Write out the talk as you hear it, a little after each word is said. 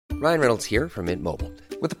Ryan Reynolds here from Mint Mobile.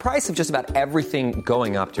 With the price of just about everything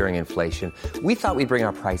going up during inflation, we thought we'd bring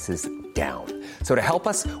our prices down. So to help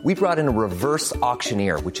us, we brought in a reverse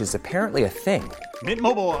auctioneer, which is apparently a thing. Mint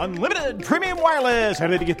Mobile Unlimited Premium Wireless. How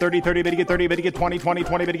to get 30, 30, bit to get 30, bit to get 20, 20,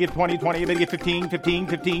 20, bit to get 20, 20, bit to get 15, 15,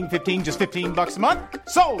 15, 15, just $15 a month?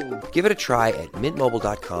 Sold! Give it a try at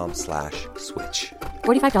mintmobile.com/switch.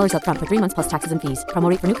 $45 up front for 3 months plus taxes and fees. Promo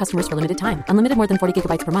rate for new customers for limited time. Unlimited more than 40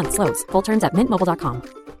 gigabytes per month. Slows full terms at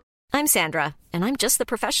mintmobile.com. I'm Sandra, and I'm just the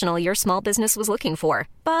professional your small business was looking for.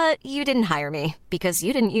 But you didn't hire me because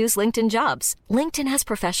you didn't use LinkedIn Jobs. LinkedIn has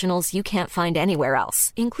professionals you can't find anywhere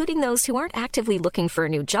else, including those who aren't actively looking for a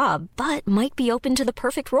new job, but might be open to the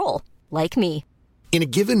perfect role, like me. In a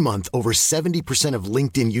given month, over 70% of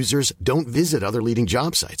LinkedIn users don't visit other leading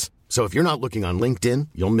job sites. So if you're not looking on LinkedIn,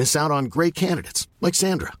 you'll miss out on great candidates like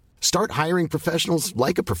Sandra. Start hiring professionals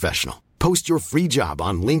like a professional. Post your free job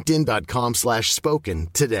on linkedin.com/spoken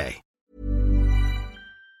today.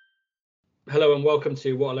 Hello and welcome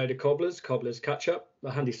to What a Load of Cobblers Catch Up,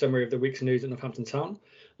 a handy summary of the week's news at Northampton Town.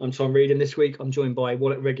 I'm Tom Reed, and this week I'm joined by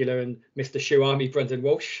Wallet regular and Mr. Shoe Army Brendan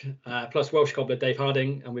Walsh, plus Welsh cobbler Dave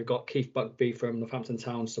Harding, and we've got Keith Buckby from Northampton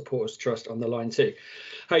Town Supporters Trust on the line too.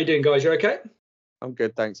 How you doing, guys? You okay? I'm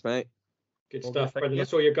good, thanks, mate. Good stuff, Brendan. I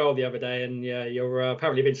saw your goal the other day, and yeah, you're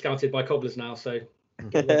apparently been scouted by cobblers now, so...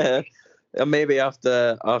 Maybe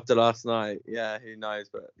after last night, yeah, who knows?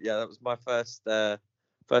 But yeah, that was my first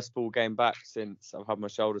full game back since I've had my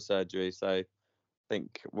shoulder surgery. So I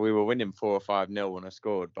think we were winning 4 or 5-0 when I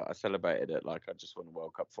scored, but I celebrated it like I just won a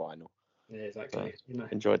World Cup final. Yeah, exactly. So,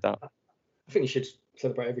 enjoyed that. I think you should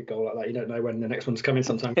celebrate every goal like that. You don't know when the next one's coming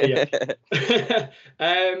sometime. Yeah.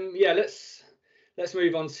 Let's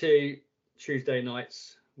move on to Tuesday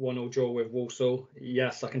night's 1-1 draw with Walsall.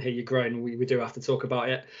 Yes, I can hear you groan. We do have to talk about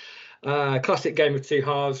it. Classic game of two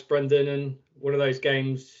halves, Brendan, and one of those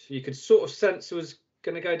games you could sort of sense was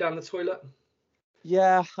going to go down the toilet.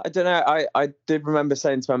 Yeah, I don't know. I did remember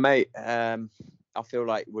saying to my mate, I feel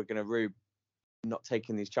like we're going to rue not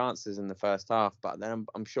taking these chances in the first half, but then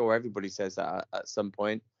I'm sure everybody says that at some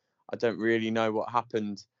point. I don't really know what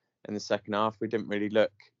happened in the second half. We didn't really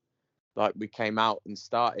look like we came out and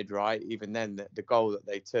started right. Even then, the goal that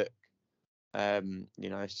they took,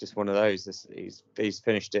 it's just one of those. He's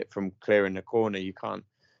finished it from clearing the corner. You can't.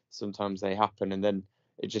 Sometimes they happen, and then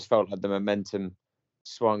it just felt like the momentum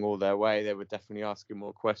swung all their way. They were definitely asking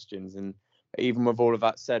more questions, and even with all of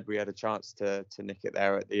that said, we had a chance to nick it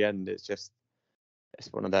there at the end. It's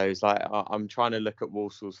one of those. Like, I'm trying to look at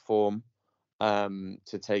Walsall's form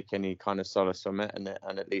to take any kind of solace from it, and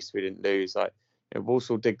at least we didn't lose. Like,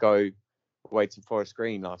 Walsall did go away to Forest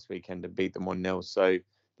Green last weekend and beat them 1-0. So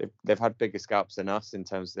they've had bigger scalps than us in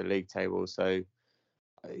terms of the league table. So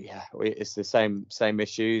it's the same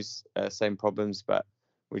issues, same problems, but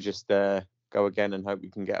we just go again and hope we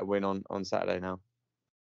can get a win on Saturday now.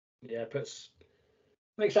 Yeah,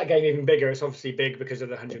 makes that game even bigger. It's obviously big because of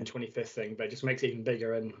the 125th thing, but it just makes it even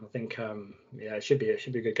bigger. And I think it should be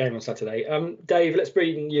a good game on Saturday. Dave, let's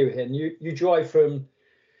bring you in. You drive from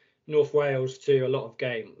North Wales to a lot of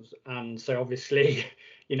games, and so obviously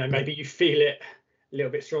maybe you feel it a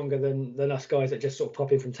little bit stronger than us guys that just sort of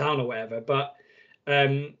pop in from town or whatever. But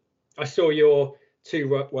I saw your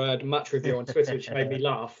 2-word match review on Twitter, which made me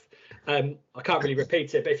laugh. I can't really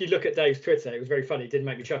repeat it, but if you look at Dave's Twitter, it was very funny. It did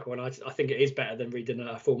make me chuckle, and I think it is better than reading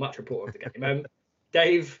a full match report of the game.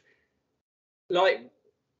 Dave,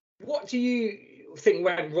 what do you think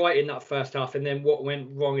went right in that first half, and then what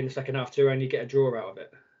went wrong in the second half to only get a draw out of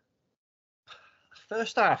it?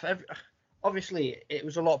 First half, obviously it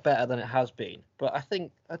was a lot better than it has been, but I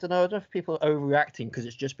don't know if people are overreacting because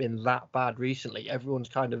it's just been that bad recently. Everyone's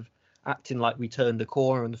kind of acting like we turned the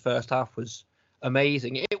corner and the first half was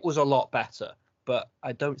amazing. It was a lot better, but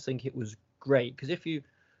I don't think it was great, because if you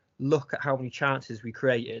look at how many chances we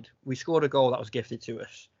created, we scored a goal that was gifted to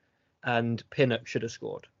us and Pinnock should have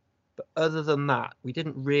scored. But other than that, we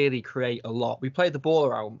didn't really create a lot. We played the ball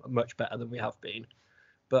around much better than we have been.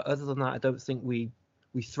 But other than that, I don't think we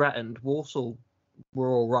threatened. Walsall were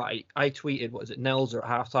all right. I tweeted, Nelser at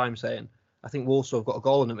half-time saying, I think Walsall have got a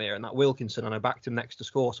goal in the mirror, and that Wilkinson, and I backed him next to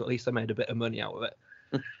score, so at least I made a bit of money out of it.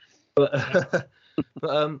 but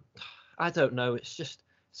I don't know. It's just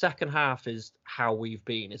second half is how we've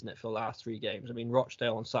been, isn't it, for the last 3 games? I mean,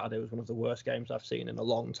 Rochdale on Saturday was one of the worst games I've seen in a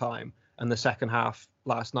long time, and the second half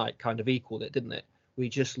last night kind of equaled it, didn't it? We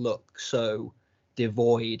just look so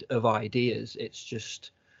devoid of ideas. It's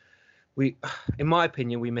just... in my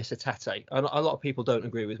opinion, we miss a Tete. A lot of people don't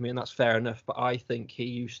agree with me, and that's fair enough. But I think he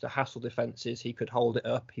used to hassle defences. He could hold it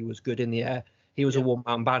up. He was good in the air. He was a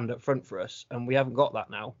one-man band up front for us, and we haven't got that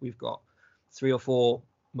now. We've got 3 or 4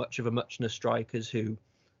 much of a muchness strikers who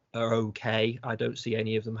are okay. I don't see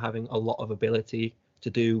any of them having a lot of ability to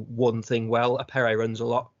do one thing well. Pere runs a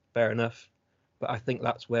lot, fair enough, but I think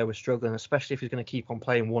that's where we're struggling, especially if he's going to keep on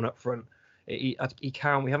playing one up front. He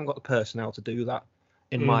can. We haven't got the personnel to do that,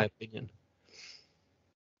 in my opinion.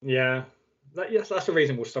 Yeah, yes, that's a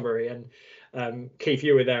reasonable summary. And Keith,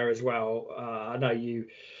 you were there as well. I know you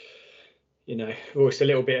know, voiced a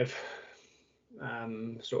little bit of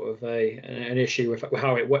sort of an issue with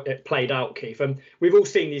how it played out, Keith. And we've all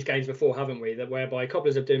seen these games before, haven't we? That whereby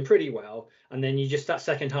Cobblers are doing pretty well, and then you just, that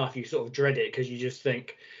second half, you sort of dread it because you just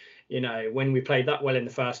think, you know, when we played that well in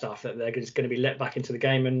the first half, that they're just going to be let back into the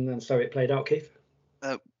game, and so it played out, Keith.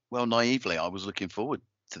 Well, naively, I was looking forward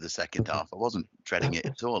to the second half. I wasn't dreading it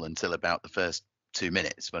at all until about the first 2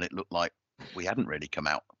 minutes, when it looked like we hadn't really come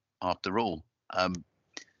out after all.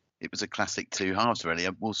 It was a classic two halves, really.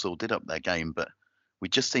 Walsall did up their game, but we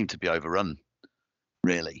just seemed to be overrun,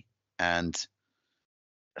 really. And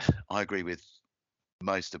I agree with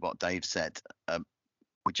most of what Dave said.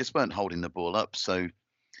 We just weren't holding the ball up. So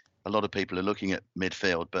a lot of people are looking at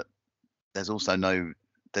midfield, but there's also no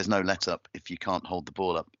let up if you can't hold the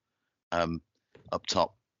ball up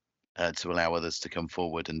top to allow others to come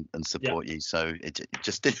forward and support you. So it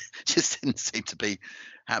just didn't seem to be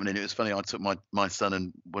happening. It was funny. I took my son,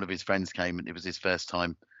 and one of his friends came, and it was his first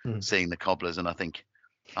time seeing the Cobblers. And I think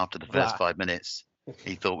after the first 5 minutes,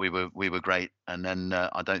 he thought we were great. And then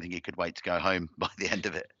I don't think he could wait to go home by the end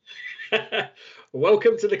of it.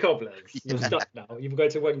 Welcome to the Cobblers. You're stuck now. You've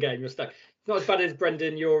got to one game. You're stuck. It's not as bad as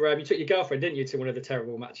Brendan. You took your girlfriend, didn't you, to one of the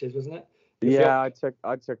terrible matches, wasn't it? Yeah,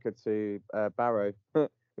 I took her to Barrow,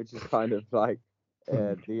 which is kind of like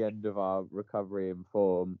the end of our recovery in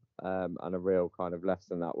form, and a real kind of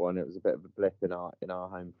lesson, that one. It was a bit of a blip in our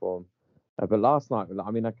home form. But last night,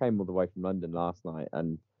 I mean, I came all the way from London last night,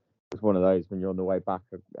 and it was one of those when you're on the way back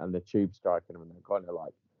and the tube striking them, and they're kind of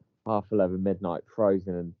like 11:30 midnight,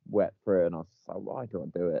 frozen and wet through, and I was like, why do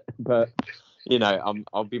I do it? But you know,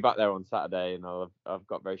 I'll be back there on Saturday, and I've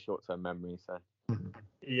got very short-term memory. So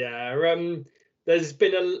yeah, there's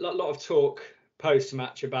been a lot of talk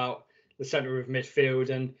post-match about the centre of midfield,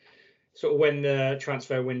 and sort of when the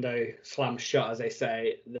transfer window slammed shut, as they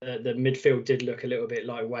say, the midfield did look a little bit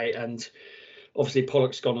lightweight, and obviously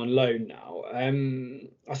Pollock's gone on loan now.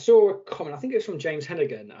 I saw a comment, I think it was from James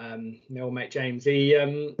Hennigan, my old mate James.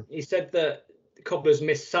 He said that the Cobblers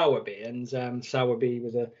missed Sowerby, and Sowerby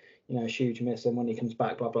was a huge miss, and when he comes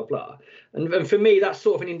back, blah blah blah. And for me, that's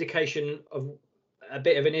sort of an indication of a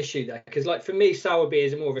bit of an issue there, because like for me, Sowerby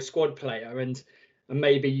is more of a squad player, and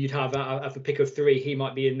maybe you'd have a pick of three, he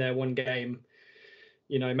might be in there one game,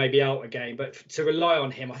 maybe out a game, but to rely on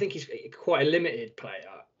him, I think he's quite a limited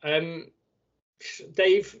player.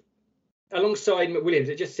 Dave, alongside McWilliams,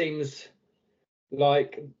 it just seems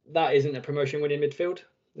like that isn't a promotion winning midfield.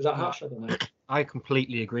 Is that harsh? I don't know. I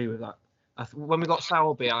completely agree with that. When we got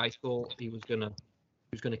Sowerby, I thought he was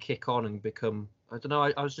gonna kick on and become. I don't know.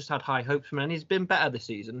 I was just had high hopes for him, and he's been better this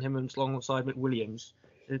season. Him and alongside McWilliams,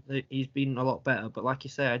 he's been a lot better. But like you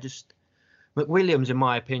say, McWilliams, in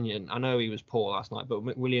my opinion, I know he was poor last night, but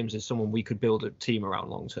McWilliams is someone we could build a team around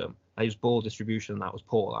long term. His ball distribution, that was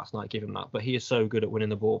poor last night. Give him that, but he is so good at winning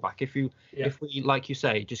the ball back. If we, like you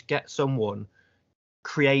say, just get someone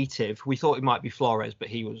creative. We thought it might be Flores, but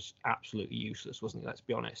he was absolutely useless, wasn't he? Let's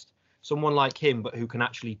be honest. Someone like him, but who can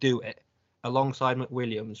actually do it, alongside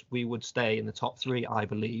McWilliams, we would stay in the top three, I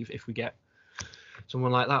believe, if we get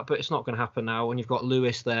someone like that. But it's not going to happen now. When you've got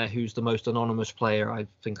Lewis there, who's the most anonymous player I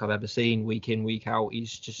think I've ever seen, week in, week out.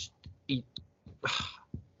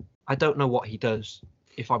 I don't know what he does.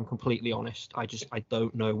 If I'm completely honest, I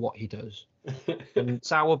don't know what he does. And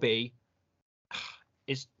Sowerby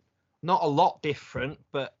is not a lot different,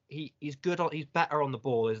 but he's good. He's better on the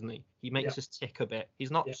ball, isn't he? He makes us tick a bit.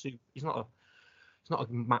 He's not a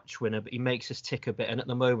match winner, but he makes us tick a bit. And at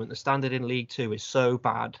the moment, the standard in League Two is so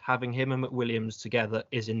bad. Having him and McWilliams together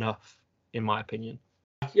is enough, in my opinion.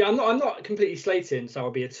 Yeah, I'm not completely slating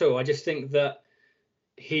Sowerby at all. I just think that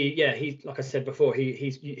he like I said before,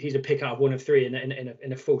 he's a pick out of one of three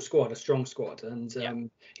in a full squad, a strong squad, and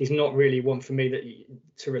he's not really one for me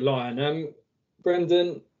to rely on.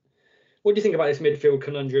 Brendan, what do you think about this midfield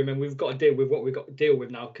conundrum? And we've got to deal with what we've got to deal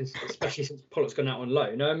with now, especially since Pollock's gone out on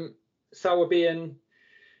loan. Sowerby, and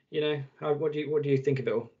what do you think of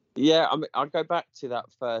it all? Yeah, I mean, I'll go back to that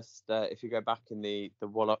first. If you go back in the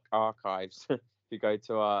Wallock archives, if you go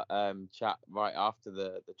to our chat right after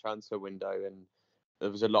the transfer window, and there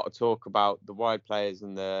was a lot of talk about the wide players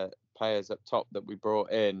and the players up top that we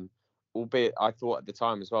brought in, albeit I thought at the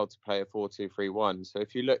time as well to play a 4-2-3-1. So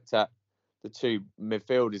if you looked at the two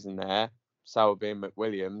midfielders in there, Sowerby and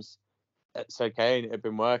McWilliams, it's okay, and it had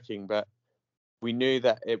been working, but we knew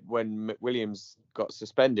that when McWilliams got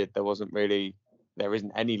suspended, there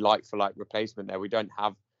isn't any like-for-like replacement there. We don't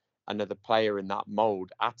have another player in that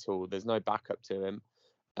mould at all. There's no backup to him.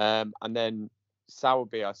 And then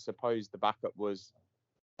Sowerby, I suppose the backup was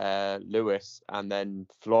Lewis and then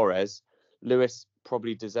Flores. Lewis,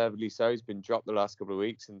 probably deservedly so, he's been dropped the last couple of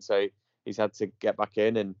weeks, and so he's had to get back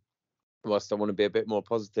in. And whilst I want to be a bit more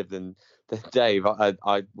positive than Dave,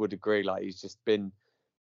 I would agree, like, he's just been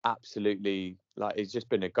absolutely, like, he's just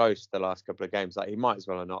been a ghost the last couple of games. Like, he might as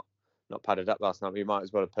well have not padded up last night, but he might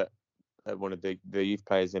as well have put one of the youth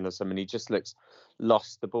players in or something. He just looks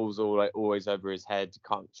lost. The ball's always over his head,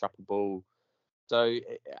 can't trap a ball. So,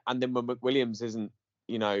 and then when McWilliams isn't,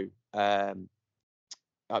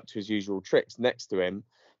 up to his usual tricks next to him,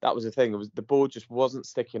 that was the thing. The ball just wasn't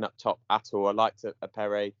sticking up top at all. I liked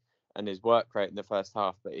Apere and his work rate in the first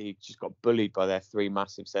half, but he just got bullied by their three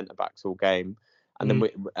massive centre backs all game, and then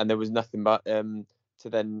there was nothing but to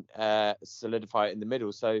then solidify it in the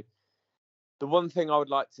middle. So the one thing I would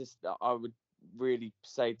really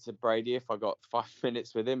say to Brady, if I got 5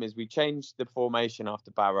 minutes with him, is we changed the formation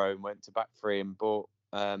after Barrow and went to back three and brought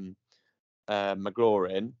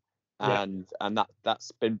McLaurin. And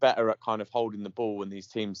that's been better at kind of holding the ball when these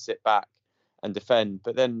teams sit back and defend.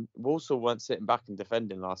 But then Walsall weren't sitting back and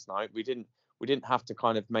defending last night. We didn't have to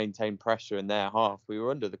kind of maintain pressure in their half. We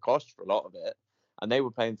were under the cosh for a lot of it, and they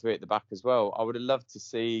were playing three at the back as well. I would have loved to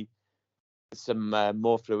see some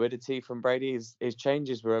more fluidity from Brady. His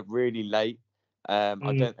changes were really late.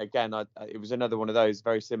 It was another one of those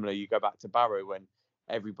very similar. You go back to Barrow when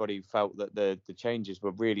everybody felt that the changes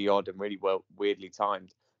were really odd and really weirdly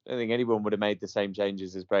timed. I don't think anyone would have made the same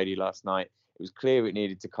changes as Brady last night. It was clear it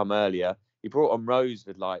needed to come earlier. He brought on Rose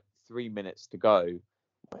with like 3 minutes to go.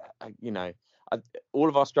 All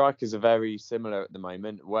of our strikers are very similar at the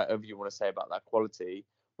moment. Whatever you want to say about that quality,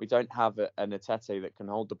 we don't have an Atete that can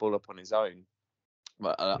hold the ball up on his own.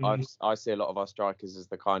 But I see a lot of our strikers as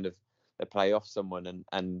the kind of, they play off someone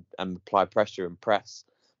and apply pressure and press,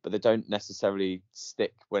 but they don't necessarily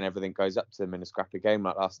stick when everything goes up to them in a scrappy game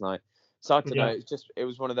like last night. So I don't know. It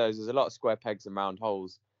was one of those. There's a lot of square pegs and round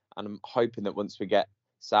holes, and I'm hoping that once we get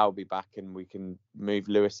Sowerby back and we can move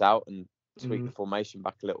Lewis out and tweak the formation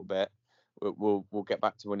back a little bit, we'll get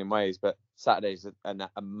back to winning ways. But Saturday's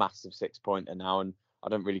a massive 6-pointer now, and I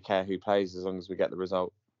don't really care who plays as long as we get the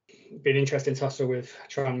result. Been an interesting tussle with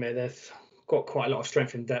Tranmere. They've got quite a lot of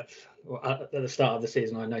strength and depth at the start of the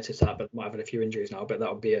season. I noticed that, but might have had a few injuries now. But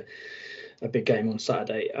that would be a big game on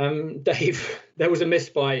Saturday. Dave, there was a miss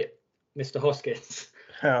by Mr. Hoskins.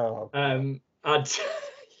 I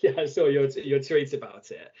saw your tweets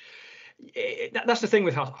about it. That's the thing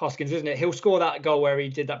with Hoskins, isn't it? He'll score that goal where he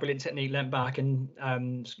did that brilliant technique, leant back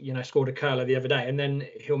and scored a curler the other day, and then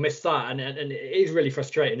he'll miss that, and it is really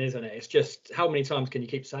frustrating, isn't it? It's just, how many times can you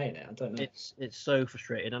keep saying it? I don't know. It's so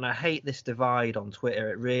frustrating, and I hate this divide on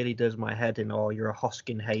Twitter. It really does my head in. Oh, you're a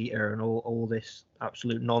Hoskin hater and all this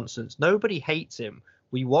absolute nonsense. Nobody hates him.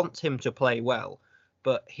 We want him to play well,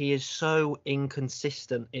 but he is so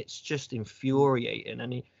inconsistent. It's just infuriating.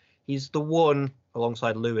 And he's the one,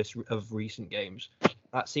 alongside Lewis, of recent games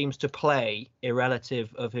that seems to play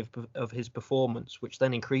irrelative of his performance, which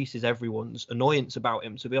then increases everyone's annoyance about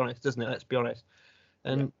him, to be honest, doesn't it? Let's be honest.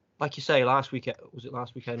 And like you say, last weekend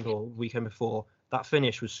or weekend before, that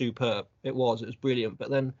finish was superb. It was brilliant. But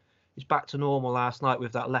then it's back to normal last night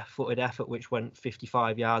with that left-footed effort, which went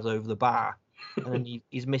 55 yards over the bar. And then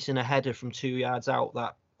he's missing a header from 2 yards out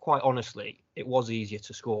that, quite honestly, it was easier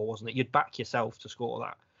to score, wasn't it? You'd back yourself to score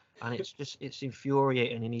that. And it's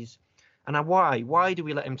infuriating. And why do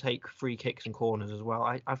we let him take free kicks and corners as well?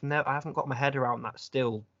 I haven't got my head around that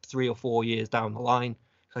still 3 or 4 years down the line.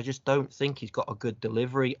 So I just don't think he's got a good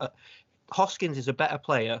delivery. Hoskins is a better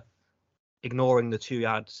player, ignoring the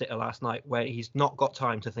 2-yard sitter last night, where he's not got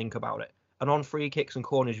time to think about it. And on free kicks and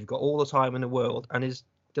corners, you've got all the time in the world, and his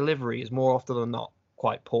delivery is more often than not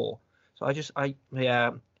quite poor. So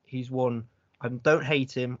he's one. I don't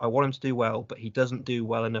hate him. I want him to do well, but he doesn't do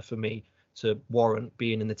well enough for me to warrant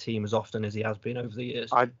being in the team as often as he has been over the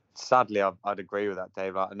years. I'd agree with that,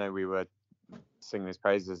 Dave. I know we were singing his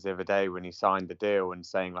praises the other day when he signed the deal and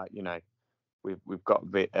saying, like, we've got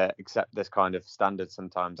to accept this kind of standard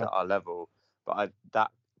sometimes at our level. But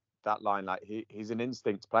that line, like, he's an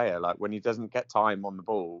instinct player. Like, when he doesn't get time on the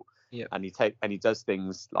ball, and he does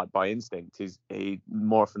things like by instinct, he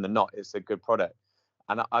more often than not, it's a good product.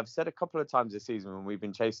 And I've said a couple of times this season when we've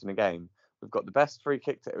been chasing a game, we've got the best free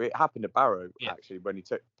kick. It happened at Barrow, actually, when he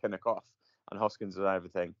took Pinnock off and Hoskins and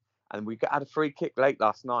everything. And we had a free kick late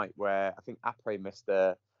last night where I think Apre missed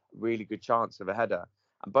a really good chance of a header.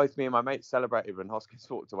 And both me and my mate celebrated when Hoskins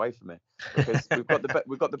walked away from it, because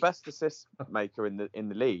we've got the best assist maker in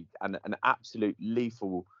the league, and an absolute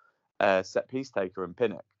lethal set piece taker in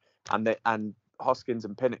Pinnock. And Hoskins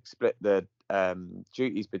and Pinnock split the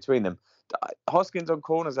duties between them. Hoskins on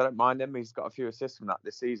corners, I don't mind him. He's got a few assists from that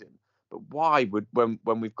this season. But why would, when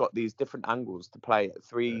we've got these different angles to play at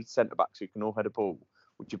three centre backs who can all head a ball,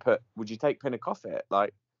 would you take Pinnock off it?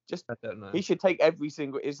 Like, just, I don't know. he should take every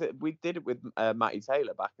single. We did it with Matty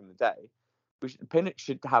Taylor back in the day. Pinnock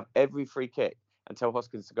should have every free kick and tell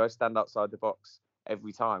Hoskins to go stand outside the box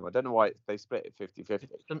every time. I don't know why they split it 50-50.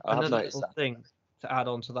 Another little thing to add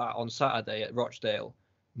on to that, on Saturday at Rochdale,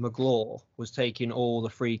 McGlaw was taking all the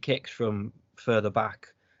free kicks from further back.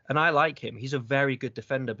 And I like him. He's a very good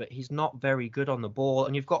defender, but he's not very good on the ball.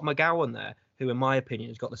 And you've got McGowan there, who, in my opinion,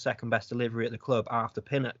 has got the second best delivery at the club after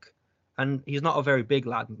Pinnock. And he's not a very big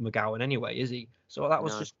lad, McGowan, anyway, is he? So that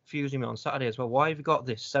was just confusing me on Saturday as well. Why have you got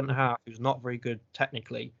this centre-half who's not very good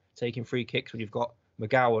technically taking free kicks when you've got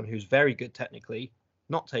McGowan, who's very good technically,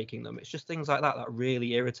 not taking them? It's just things like that that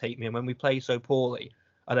really irritate me. And when we play so poorly,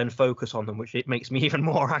 I then focus on them, which it makes me even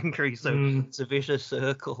more angry. So it's a vicious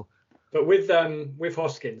circle. But with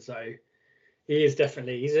Hoskins, though, he is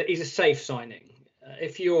definitely he's a safe signing.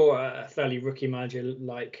 If you're a fairly rookie manager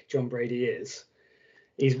like John Brady is,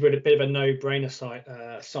 he's a bit of a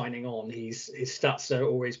no-brainer signing on. His stats are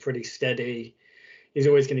always pretty steady. He's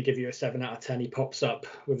always going to give you a 7 out of 10. He pops up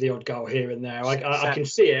with the odd goal here and there. I can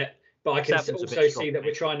see it, but I can also see that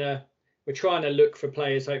we're trying to look for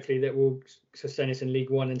players, hopefully, that will sustain us in League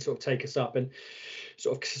One and sort of take us up and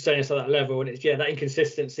sort of sustain us at that level. And it's that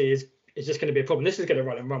inconsistency is just going to be a problem. This is going to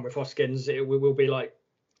run with Hoskins. We will be like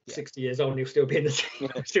 60 years old and he'll still be in the team,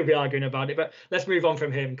 still be arguing about it. But let's move on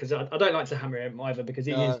from him, because I don't like to hammer him either, because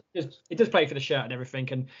he does play for the shirt and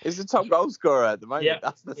everything. And he's the top goal scorer at the moment.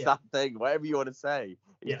 That's the sad thing. Whatever you want to say,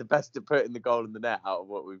 he's the best at putting the goal in the net out of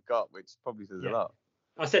what we've got, which probably says a lot.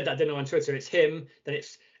 I said that, didn't I, on Twitter? It's him, then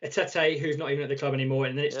it's Etete, who's not even at the club anymore,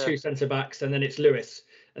 and then it's two centre backs, and then it's Lewis.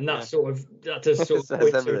 And that does sort of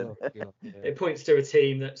point to it points to a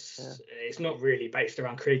team that's it's not really based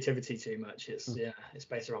around creativity too much. It's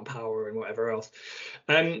based around power and whatever else.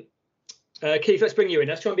 Keith, let's bring you in.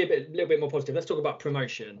 Let's try and be a little bit more positive. Let's talk about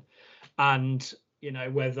promotion, and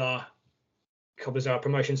whether Cobblers are a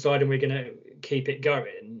promotion side and we're going to keep it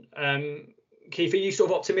going. Keith, are you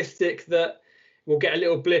sort of optimistic that we'll get a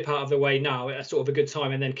little blip out of the way now at sort of a good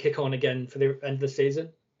time and then kick on again for the end of the season,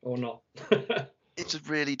 or not? It's a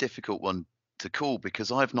really difficult one to call,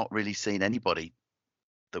 because I've not really seen anybody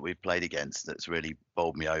that we've played against that's really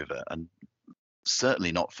bowled me over, and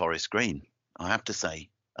certainly not Forest Green, I have to say.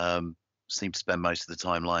 Seem to spend most of the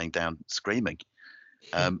time lying down screaming,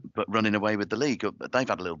 but running away with the league. They've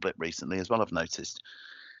had a little blip recently as well, I've noticed.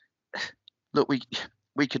 Look,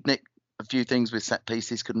 we could nick a few things with set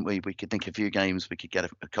pieces, couldn't we? We could nick a few games. We could get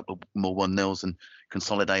a couple more 1-0s and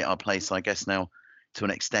consolidate our place. I guess now, to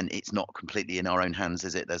an extent, it's not completely in our own hands,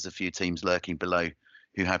 is it? There's a few teams lurking below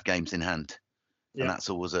who have games in hand. And that's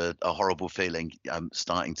always a horrible feeling,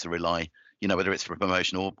 starting to rely, whether it's for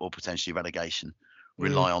promotion or potentially relegation,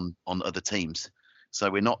 rely on other teams.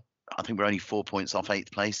 So I think we're only 4 points off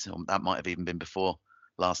 8th place. That might have even been before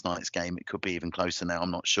last night's game. It could be even closer now,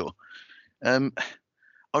 I'm not sure.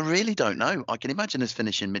 I really don't know. I can imagine us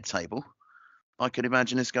finishing mid-table. I can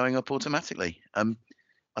imagine us going up automatically. I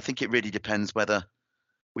think it really depends whether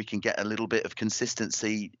we can get a little bit of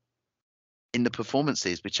consistency in the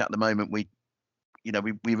performances, which at the moment we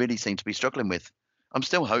really seem to be struggling with. I'm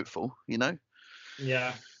still hopeful,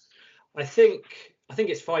 Yeah, I think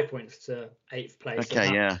it's 5 points to 8th place.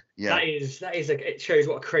 Okay, yeah. That is it shows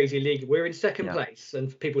what a crazy league. We're in second place,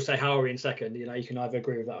 and people say, how are we in second? You can either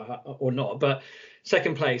agree with that or not. But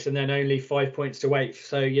second place, and then only 5 points to 8th.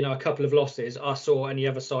 So a couple of losses, us or any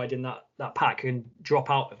other side in that pack can drop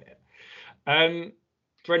out of it.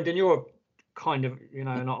 Brendan, you're kind of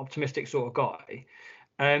an optimistic sort of guy.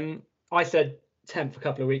 I said 10th a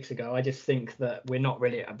couple of weeks ago. I just think that we're not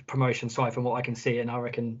really a promotion side from what I can see, and I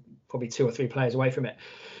reckon probably 2 or 3 players away from it.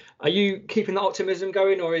 Are you keeping the optimism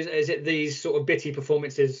going, or is it these sort of bitty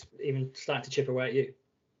performances even starting to chip away at you?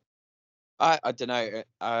 I don't know.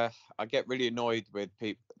 I get really annoyed with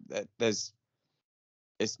people. It's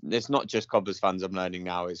not just Cobblers fans I'm learning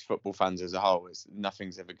now. It's football fans as a whole.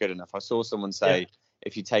 Nothing's ever good enough. I saw someone say,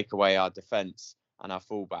 if you take away our defence and our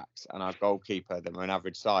fullbacks and our goalkeeper, then we're an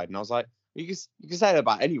average side. And I was like, you can say that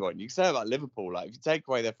about anyone. You can say that about Liverpool. Like, if you take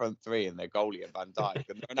away their front three and their goalie and Van Dijk,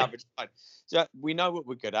 then they're an average side. So we know what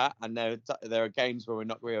we're good at, and there are games where we're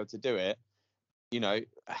not able to do it.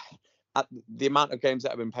 at the amount of games that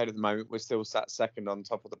have been played at the moment, we're still sat second on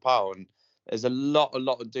top of the pile, and there's a lot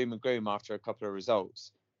of doom and gloom after a couple of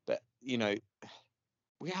results. But you know,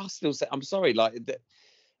 we are still. I'm sorry,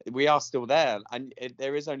 we are still there, and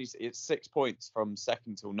there is only it's 6 points from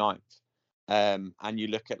second till ninth. And you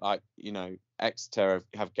look at Exeter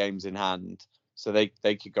have games in hand, so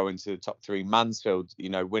they could go into the top three. Mansfield,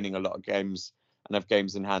 winning a lot of games and have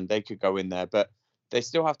games in hand, they could go in there, but they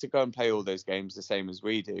still have to go and play all those games the same as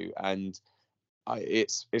we do. And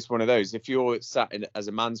it's one of those. If you're sat as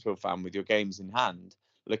a Mansfield fan with your games in hand,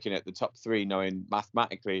 looking at the top three, knowing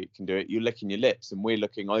mathematically it can do it, you're licking your lips, and we're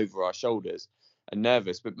looking over our shoulders and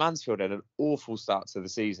nervous. But Mansfield had an awful start to the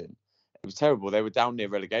season. It was terrible. They were down near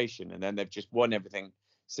relegation, and then they've just won everything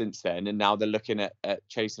since then. And now they're looking at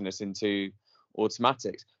chasing us into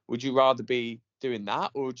automatics. Would you rather be doing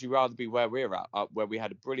that, or would you rather be where we're at, where we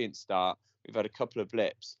had a brilliant start? We've had a couple of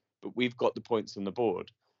blips, but we've got the points on the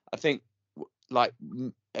board. I think,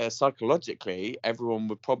 psychologically, everyone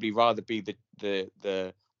would probably rather be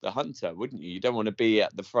the hunter, wouldn't you? You don't want to be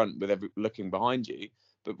at the front with looking behind you.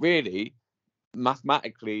 But really,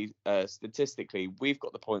 mathematically, statistically, we've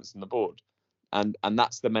got the points on the board, and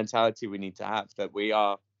that's the mentality we need to have. That we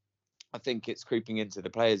are. I think it's creeping into the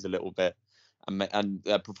players a little bit, and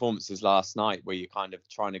their performances last night, where you're kind of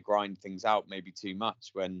trying to grind things out maybe too much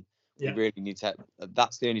when we really need to.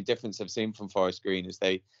 That's the only difference I've seen from Forest Green, is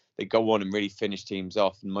they go on and really finish teams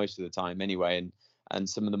off, and most of the time anyway. And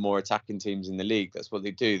some of the more attacking teams in the league, that's what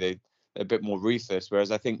they do. They're a bit more ruthless. Whereas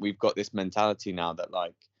I think we've got this mentality now that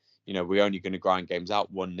we're only going to grind games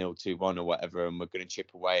out 1-0, 2-1 or whatever, and we're going to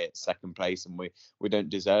chip away at second place, and we don't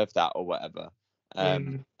deserve that or whatever.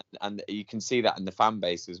 And you can see that in the fan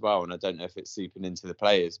base as well. And I don't know if it's seeping into the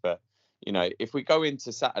players, but if we go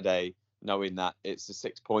into Saturday knowing that it's a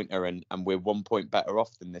 6-pointer and we're 1 point better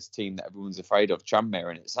off than this team that everyone's afraid of,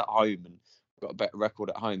 Tranmere, and it's at home and we've got a better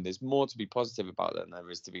record at home, there's more to be positive about than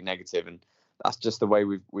there is to be negative. And that's just the way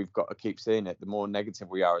we've got to keep seeing it. The more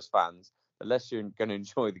negative we are as fans, the less you're going to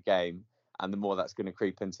enjoy the game, and the more that's going to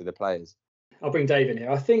creep into the players. I'll bring Dave in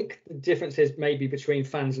here. I think the difference is maybe between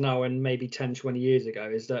fans now and maybe 10, 20 years ago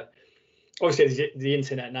is that obviously there's the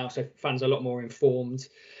internet now, so fans are a lot more informed.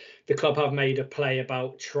 The club have made a play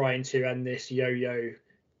about trying to end this yo-yo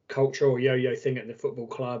culture or yo-yo thing at the football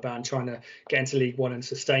club and trying to get into League One and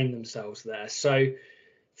sustain themselves there. So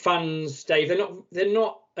fans, Dave, they're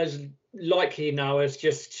not as likely now as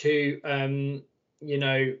just to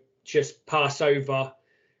just pass over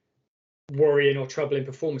worrying or troubling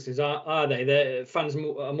performances, are they? The fans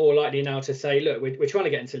are more likely now to say, look, we're trying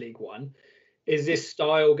to get into League One. Is this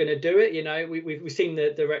style going to do it? We've seen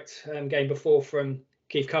the direct game before from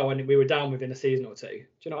Keith Cole, and we were down within a season or two. Do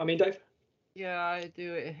you know what I mean, Dave? Yeah, I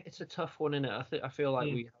do. It's a tough one, isn't it? I feel like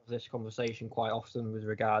we have this conversation quite often with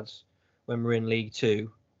regards when we're in League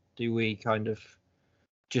Two. Do we kind of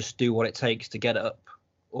just do what it takes to get up,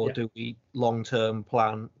 or do we long-term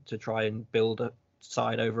plan to try and build a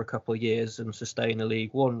side over a couple of years and sustain a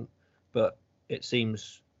League One? But it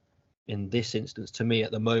seems in this instance, to me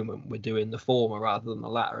at the moment, we're doing the former rather than the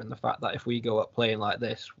latter, and the fact that if we go up playing like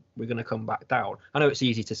this, we're going to come back down. I know it's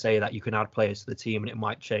easy to say that you can add players to the team and it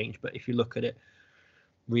might change, but if you look at it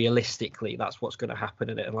realistically, that's what's going to happen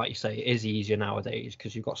in it. And like you say, it is easier nowadays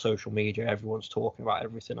because you've got social media, everyone's talking about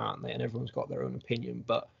everything, aren't they? And everyone's got their own opinion.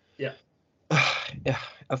 But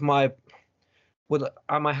am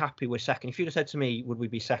I happy with second? If you'd have said to me, would we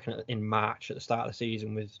be second in March at the start of the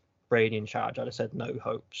season with Brady in charge, I'd have said no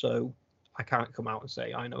hope. So I can't come out and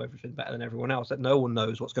say I know everything better than everyone else. That no one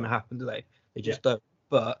knows what's going to happen, do they? They just don't.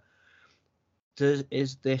 But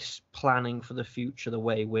is this planning for the future, the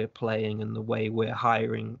way we're playing and the way we're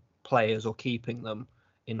hiring players or keeping them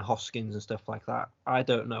in Hoskins and stuff like that? I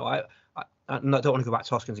don't know. I don't want to go back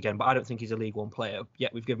to Hoskins again, but I don't think he's a League One player.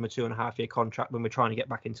 Yet we've given him a 2.5-year contract when we're trying to get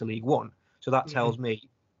back into League One. So that tells me,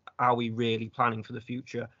 are we really planning for the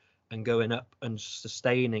future and going up and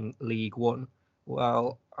sustaining League One?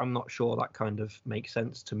 Well, I'm not sure that kind of makes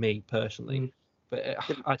sense to me personally. But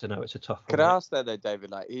I don't know. It's a tough one. Could I ask there, though,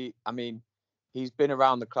 David? He's been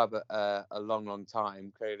around the club a long, long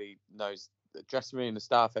time. Clearly knows the dressing room, the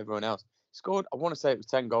staff, everyone else. Scored, I want to say it was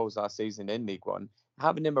 10 goals last season in League One.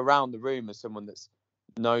 Having him around the room as someone that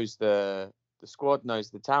knows the squad, knows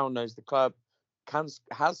the town, knows the club,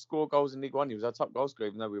 has scored goals in League One. He was our top goal scorer,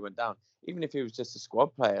 even though we went down. Even if he was just a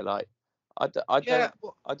squad player, I don't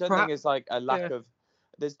think it's like a lack of.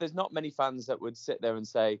 There's not many fans that would sit there and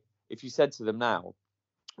say, if you said to them now,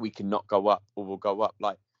 we cannot go up or we'll go up.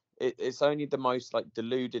 It's only the most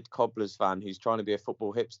deluded Cobblers fan who's trying to be a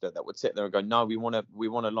football hipster that would sit there and go, no, we want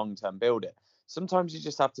to long term build it. Sometimes you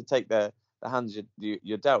just have to take the the hands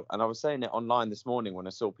you're dealt. And I was saying it online this morning when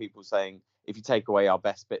I saw people saying, if you take away our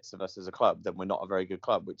best bits of us as a club, then we're not a very good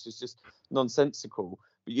club, which is just nonsensical.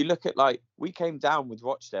 But you look at, like, we came down with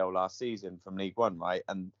Rochdale last season from League One, right?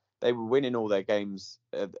 And they were winning all their games.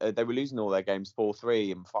 They were losing all their games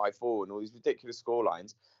 4-3 and 5-4 and all these ridiculous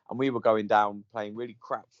scorelines. And we were going down playing really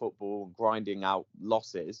crap football and grinding out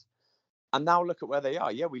losses. And now look at where they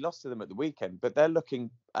are. Yeah, we lost to them at the weekend, but they're looking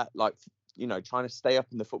at, like, you know, trying to stay up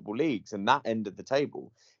in the football leagues and that end of the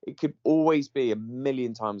table. It could always be a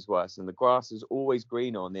million times worse, and the grass is always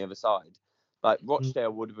greener on the other side. Like,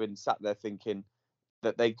 Rochdale would have been sat there thinking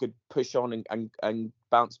that they could push on and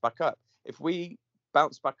bounce back up. If we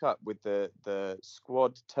bounce back up with the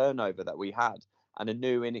squad turnover that we had and a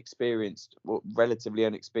new inexperienced, well, relatively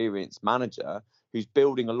inexperienced manager who's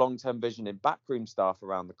building a long-term vision in backroom staff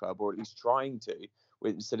around the club, or at least trying to,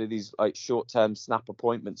 instead of these like short-term snap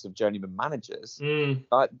appointments of journeyman managers,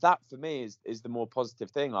 that for me is the more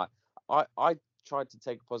positive thing. Like, I tried to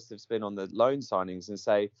take a positive spin on the loan signings and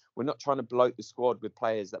say, we're not trying to bloat the squad with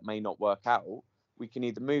players that may not work out. We can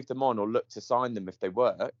either move them on or look to sign them if they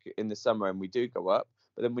work in the summer and we do go up.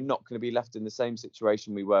 But then we're not going to be left in the same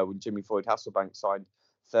situation we were when Jimmy Floyd Hasselbank signed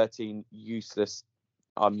 13 useless,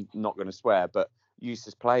 I'm not going to swear, but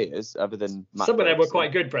useless players other than Matt some of them were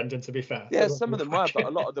quite good, Brendan, to be fair. Yeah, some of them were, but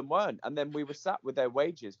a lot of them weren't. And then we were sat with their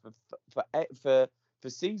wages for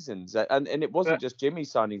seasons. And it wasn't just Jimmy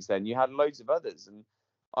signings then. You had loads of others. And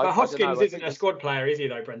but Hoskins isn't a squad player, is he,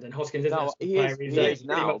 though, Brendan? Hoskins isn't a squad player. He's pretty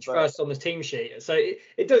much first on the team sheet. So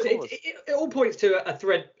it all points to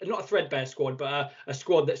not a threadbare squad, but a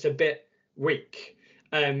squad that's a bit weak.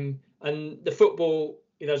 And the football,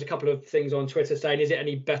 you know, there's a couple of things on Twitter saying, is it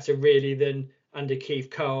any better really than under Keith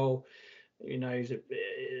Cole, you know,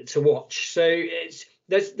 to watch? So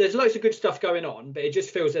there's loads of good stuff going on, but it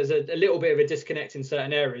just feels there's a little bit of a disconnect in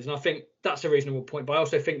certain areas. And I think that's a reasonable point, but I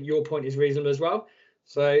also think your point is reasonable as well.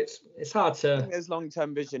 So it's hard to. I think there's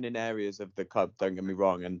long-term vision in areas of the club. Don't get me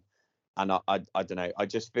wrong, and I don't know. I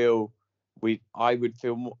just feel I would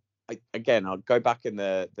feel more. Again, I'll go back in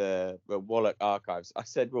the Wallach archives. I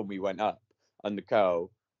said when we went up under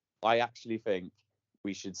Cole, I actually think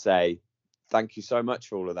we should say thank you so much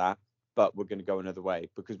for all of that, but we're going to go another way,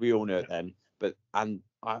 because we all knew it then. But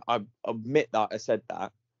I admit that I said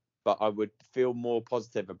that, but I would feel more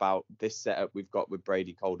positive about this setup we've got with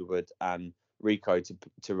Brady Calderwood and Rico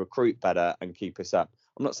to recruit better and keep us up.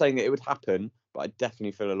 I'm not saying that it would happen, but I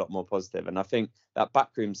definitely feel a lot more positive. And I think that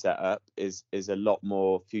backroom setup is a lot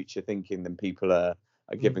more future thinking than people are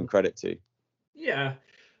given credit to. Yeah,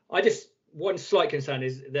 one slight concern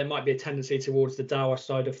is there might be a tendency towards the Dower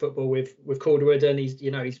side of football with Calderwood, and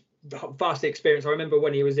he's vastly experienced. I remember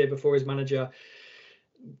when he was here before as manager,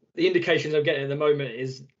 the indications I'm getting at the moment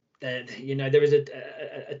is that, you know, there is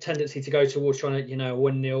a tendency to go towards trying to, you know,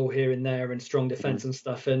 1-0 here and there and strong defence and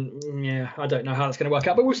stuff. And yeah, I don't know how that's going to work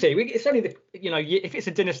out, but we'll see. It's only if it's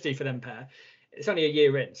a dynasty for them pair, it's only a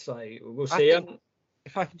year in, so we'll see.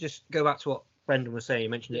 If I could just go back to what Brendan was saying, you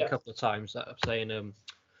mentioned it a couple of times, that I'm saying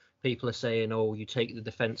people are saying, oh, you take the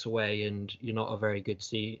defence away and you're not a very good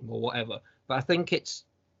team or whatever. But I think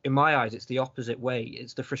in my eyes, it's the opposite way.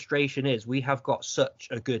 It's the frustration is we have got such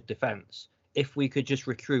a good defence. If we could just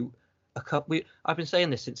recruit a couple, I've been saying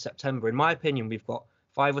this since September. In my opinion, we've got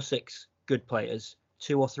 5 or 6 good players,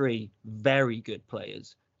 2 or 3 very good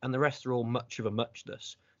players, and the rest are all much of a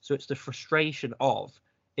muchness. So it's the frustration of,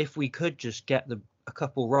 if we could just get a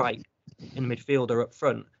couple right in midfield or up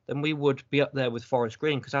front, then we would be up there with Forest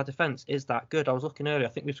Green, because our defence is that good. I was looking earlier, I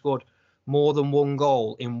think we've scored more than 1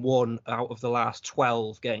 goal in 1 out of the last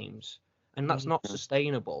 12 games, and that's not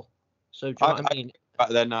sustainable. So do you know what I mean? But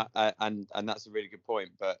then, and that's a really good point.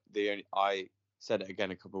 But I said it again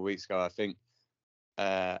a couple of weeks ago. I think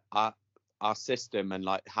our system and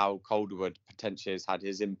like how Calderwood potentially has had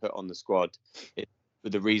his input on the squad, for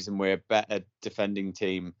the reason we're a better defending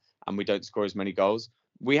team and we don't score as many goals.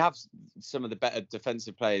 We have some of the better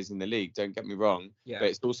defensive players in the league. Don't get me wrong. Yeah. But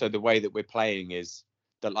it's also the way that we're playing is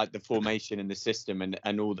that, like, the formation and the system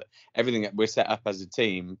and all that, everything that we're set up as a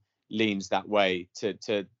team leans that way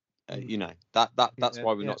to you know, that's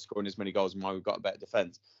why we're not scoring as many goals and why we've got a better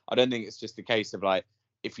defence. I don't think it's just a case of like,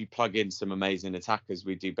 if you plug in some amazing attackers,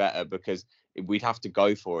 we do better, because we'd have to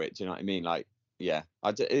go for it. Do you know what I mean? Like, yeah,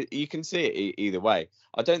 you can see it either way.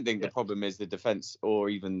 I don't think the problem is the defence or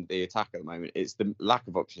even the attack at the moment. It's the lack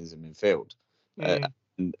of options in midfield.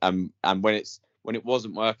 And when it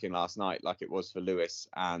wasn't working last night, like it was for Lewis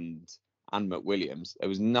and McWilliams, there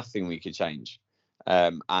was nothing we could change.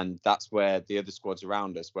 And that's where the other squads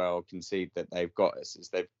around us, where I'll concede that they've got us, is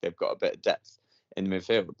they've got a bit of depth in the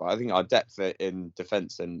midfield. But I think our depth in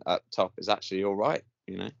defence and up top is actually all right.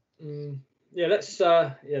 Yeah, let's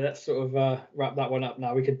sort of wrap that one up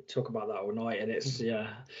now. We could talk about that all night, and it's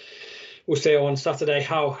we'll see on Saturday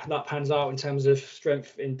how that pans out in terms of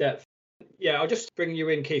strength in depth. Yeah, I'll just bring you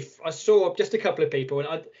in, Keith. I saw just a couple of people,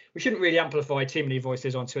 and we shouldn't really amplify too many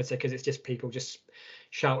voices on Twitter because it's just people just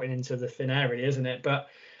shouting into the thin air, really, isn't it? But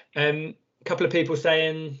a couple of people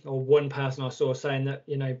saying, or one person I saw saying that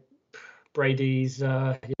Brady's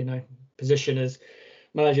position as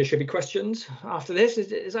manager should be questioned after this.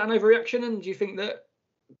 Is that an overreaction? And do you think that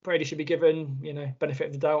Brady should be given, benefit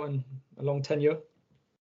of the doubt and a long tenure?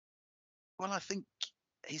 Well, I think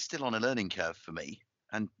he's still on a learning curve for me.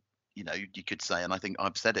 And, you could say, and I think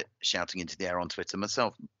I've said it shouting into the air on Twitter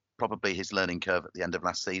myself, probably his learning curve at the end of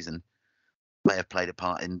last season may have played a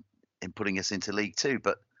part in putting us into League Two.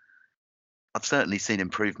 But I've certainly seen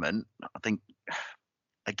improvement. I think,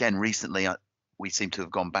 again, recently, we seem to have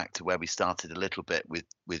gone back to where we started a little bit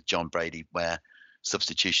with John Brady, where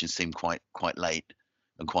substitutions seemed quite late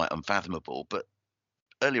and quite unfathomable. But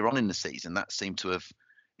earlier on in the season, that seemed to have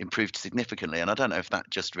improved significantly. And I don't know if that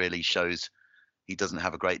just really shows he doesn't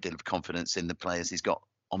have a great deal of confidence in the players he's got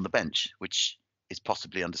on the bench, which is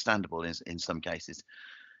possibly understandable in some cases.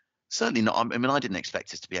 Certainly not. I mean, I didn't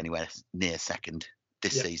expect us to be anywhere near second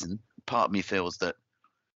this season. Part of me feels that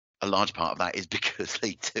a large part of that is because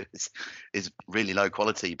League Two is really low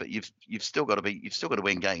quality, but you've still got to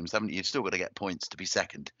win games, haven't you? You've still got to get points to be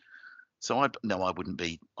second. So I wouldn't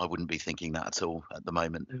be thinking that at all at the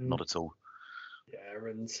moment, not at all. Yeah,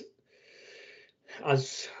 and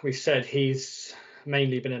as we've said, he's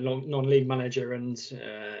mainly been a non-league manager, and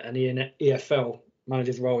an EFL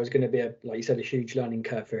manager's role is going to be like you said, a huge learning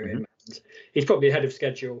curve for him. And he's probably ahead of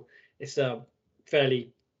schedule. It's a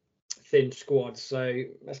fairly thin squad, so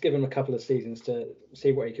let's give him a couple of seasons to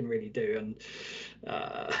see what he can really do. And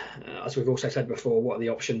as we've also said before, what are the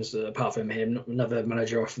options apart from him? Another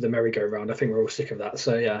manager off the merry-go-round. I think we're all sick of that.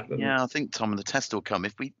 So yeah. I think, Tom, the test will come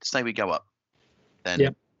if we say we go up.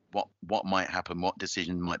 Then what might happen? What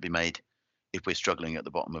decision might be made if we're struggling at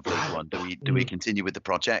the bottom of League One? Do we continue with the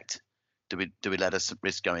project? Do we let us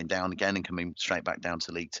risk going down again and coming straight back down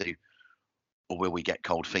to League Two? Or will we get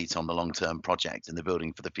cold feet on the long-term project and the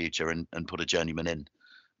building for the future and put a journeyman in?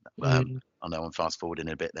 I know I'm fast-forwarding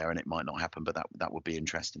a bit there and it might not happen, but that would be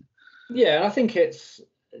interesting. Yeah, and I think it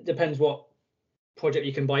depends what project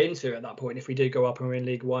you can buy into at that point. If we do go up and we're in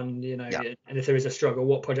League One, and if there is a struggle,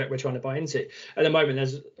 what project we're trying to buy into. At the moment,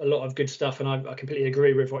 there's a lot of good stuff, and I completely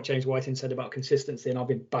agree with what James Whiting said about consistency, and I've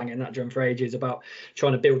been banging that drum for ages about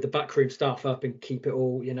trying to build the backroom staff up and keep it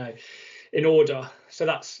all, in order. So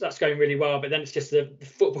that's going really well, but then it's just the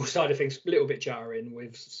football side of things a little bit jarring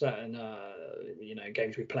with certain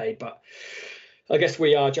games we've played. But I guess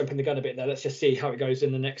we are jumping the gun a bit there. Let's just see how it goes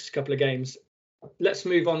in the next couple of games. Let's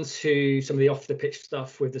move on to some of the off the pitch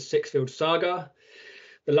stuff with the Sixfield saga,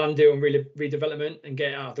 the land deal and redevelopment, and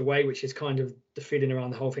get it out of the way, which is kind of the feeling around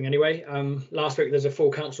the whole thing anyway. Last week there's a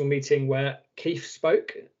full council meeting where Keith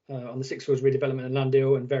spoke on the Sixfields redevelopment and land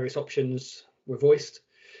deal, and various options were voiced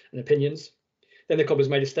and opinions. Then the club has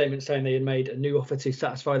made a statement saying they had made a new offer to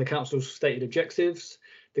satisfy the council's stated objectives.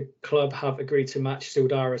 The club have agreed to match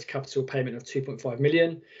Sildara's capital payment of 2.5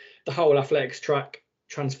 million. The whole athletics track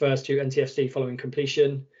transfers to NTFC following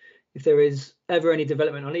completion. If there is ever any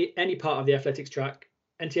development on any part of the athletics track,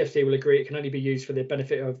 NTFC will agree it can only be used for the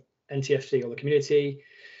benefit of NTFC or the community.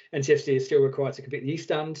 NTFC is still required to complete the East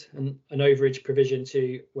Stand and an overage provision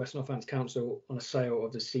to West Northants Council on a sale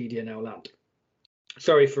of the CDNL land.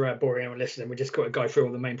 Sorry for boring anyone listening. We just got to go through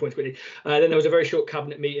all the main points quickly. Then there was a very short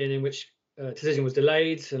cabinet meeting in which decision was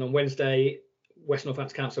delayed, and on Wednesday, West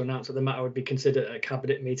Northants Council announced that the matter would be considered at a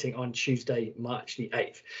cabinet meeting on Tuesday, March the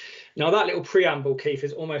 8th. Now, that little preamble, Keith,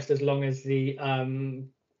 is almost as long as the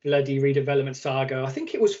bloody redevelopment saga. I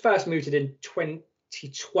think it was first mooted in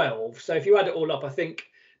 2012. So if you add it all up, I think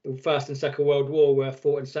the First and Second World War were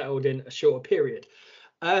fought and settled in a shorter period.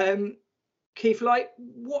 Keith,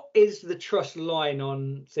 what is the trust line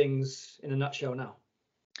on things in a nutshell now?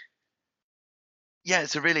 Yeah,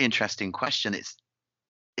 it's a really interesting question.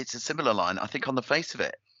 It's a similar line. I think on the face of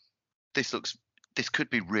it, this could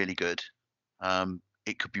be really good.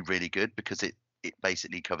 It could be really good because it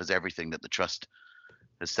basically covers everything that the trust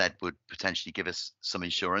has said would potentially give us some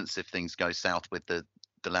insurance if things go south with the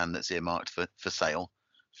land that's earmarked for sale,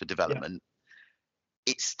 for development.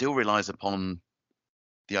 Yeah. It still relies upon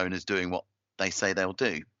the owners doing what they say they'll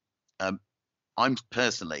do. I'm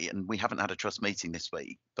personally, and we haven't had a trust meeting this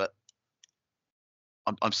week, but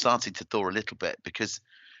I'm starting to thaw a little bit because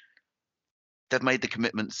they've made the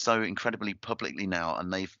commitment so incredibly publicly now,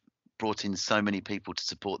 and they've brought in so many people to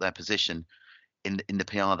support their position in the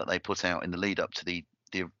PR that they put out in the lead up to the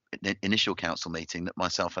initial council meeting that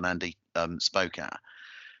myself and Andy spoke at,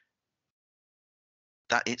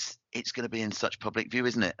 that it's going to be in such public view,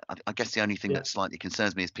 isn't it? I guess the only thing that slightly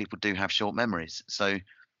concerns me is people do have short memories. So,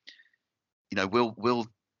 you know, will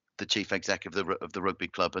the chief exec of the rugby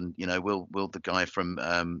club and, you know, will the guy from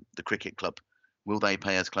the cricket club, will they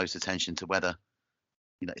pay as close attention to whether,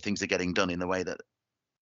 you know, things are getting done in the way that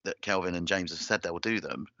Kelvin and James have said they'll do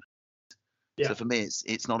them? Yeah. So for me,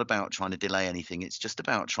 it's not about trying to delay anything. It's just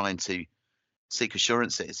about trying to seek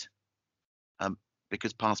assurances.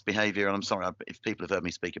 Because past behaviour, and I'm sorry if people have heard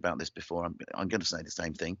me speak about this before, I'm going to say the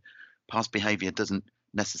same thing. Past behaviour doesn't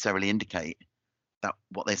necessarily indicate that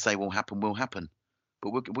what they say will happen.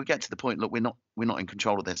 But we'll get to the point. Look, we're not in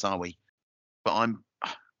control of this, are we? But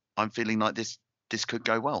I'm feeling like this could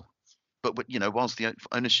go well. But you know, whilst the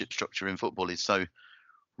ownership structure in football is so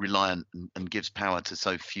reliant and gives power to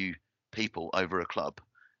so few people over a club,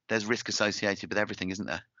 there's risk associated with everything, isn't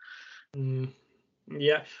there?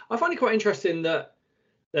 Yeah, I find it quite interesting that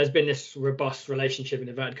there's been this robust relationship in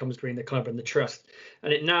inverted commas between the club and the trust,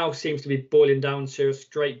 and it now seems to be boiling down to a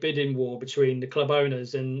straight bidding war between the club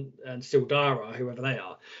owners and Sildara, whoever they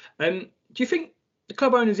are. Do you think the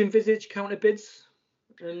club owners envisage counter bids?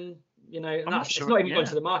 And you know, it's not even gone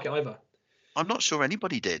to the market either. I'm not sure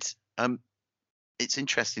anybody did. It's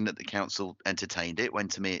interesting that the council entertained it when,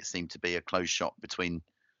 to me, it seemed to be a closed shop between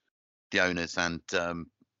the owners and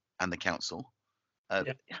the council.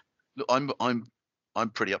 Look, I'm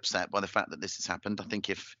pretty upset by the fact that this has happened. I think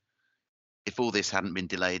if all this hadn't been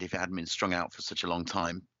delayed, if it hadn't been strung out for such a long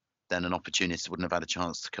time, then an opportunist wouldn't have had a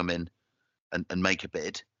chance to come in and make a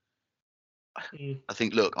bid. I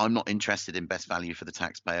think, look, I'm not interested in best value for the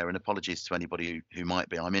taxpayer, and apologies to anybody who might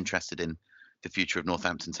be. I'm interested in the future of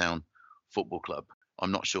Northampton Town Football Club.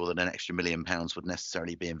 I'm not sure that an extra £1 million would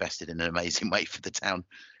necessarily be invested in an amazing way for the town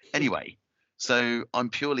anyway. So I'm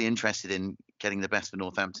purely interested in getting the best for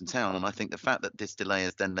Northampton Town. And I think the fact that this delay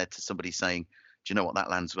has then led to somebody saying, do you know what,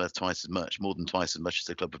 that land's worth twice as much, more than twice as much as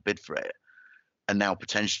the club have bid for it. And now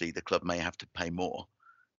potentially the club may have to pay more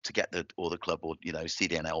to get the club, or, you know,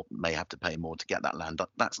 CDNL may have to pay more to get that land.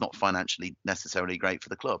 That's not financially necessarily great for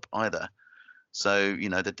the club either. So, you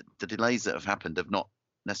know, the delays that have happened have not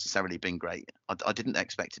necessarily been great. I didn't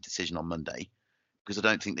expect a decision on Monday because I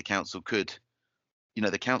don't think the council could. You know,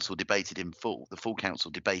 the council debated in full. The full council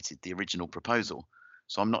debated the original proposal.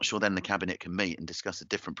 So I'm not sure then the cabinet can meet and discuss a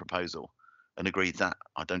different proposal and agree that.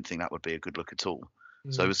 I don't think that would be a good look at all.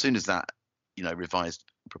 So as soon as that, you know, revised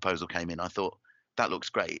proposal came in, I thought that looks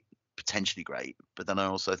great, potentially great. But then I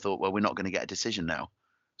also thought, well, we're not going to get a decision now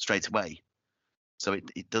straight away. So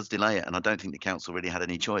it does delay it. And I don't think the council really had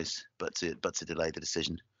any choice but to delay the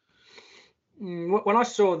decision. When I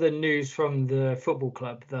saw the news from the football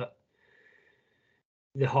club that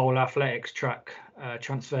the whole athletics track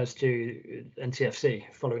transfers to NTFC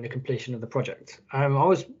following the completion of the project, I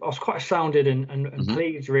was quite astounded and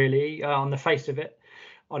pleased, really, on the face of it.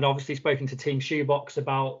 I'd obviously spoken to Team Shoebox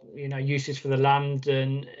about, you know, uses for the land,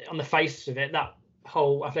 and on the face of it, that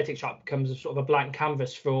whole athletics track becomes a sort of a blank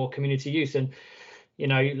canvas for community use. And you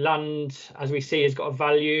know, land, as we see, has got a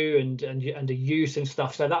value and a use and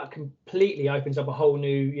stuff. So that completely opens up a whole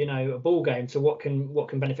new, you know, a ball game to what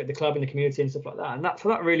can benefit the club and the community and stuff like that. And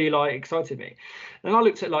that really like excited me. And I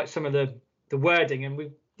looked at like some of the wording,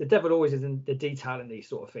 and the devil always is in the detail in these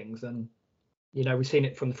sort of things. And you know, we've seen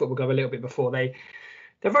it from the football club a little bit before.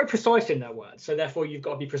 They're very precise in their words, so therefore you've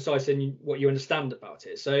got to be precise in what you understand about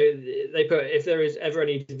it. So they put, if there is ever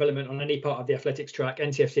any development on any part of the athletics track,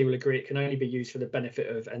 NTFC will agree it can only be used for the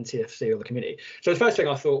benefit of NTFC or the community. So the first thing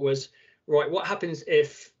I thought was, right, what happens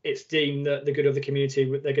if it's deemed that the good of the community,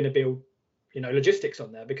 they're going to build, you know, logistics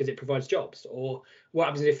on there because it provides jobs? Or what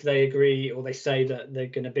happens if they agree or they say that they're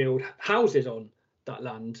going to build houses on that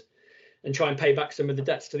land and try and pay back some of the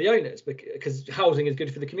debts to the owners, because housing is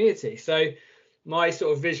good for the community? So my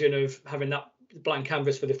sort of vision of having that blank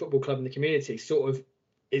canvas for the football club and the community sort of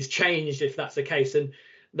is changed if that's the case. And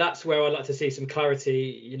that's where I'd like to see some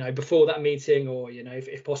clarity, you know, before that meeting, or, you know,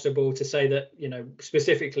 if possible, to say that, you know,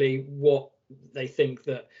 specifically what they think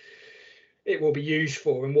that it will be used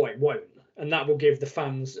for and what it won't. And that will give the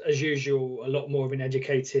fans, as usual, a lot more of an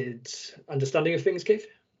educated understanding of things, Keith.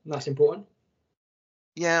 And that's important.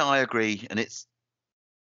 Yeah, I agree. And it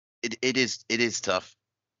is tough,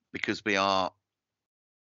 because we are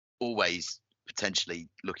always potentially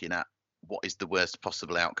looking at what is the worst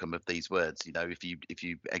possible outcome of these words. You know, if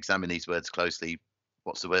you examine these words closely,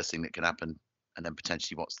 what's the worst thing that can happen, and then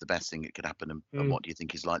potentially what's the best thing that could happen, and what do you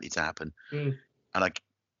think is likely to happen? And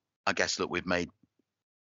I guess, look, we've made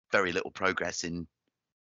very little progress in,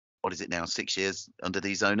 what is it now, 6 years under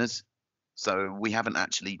these owners. So we haven't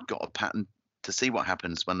actually got a pattern to see what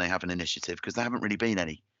happens when they have an initiative, because there haven't really been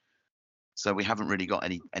any. So we haven't really got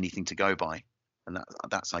anything to go by, and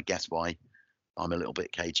that's I guess why I'm a little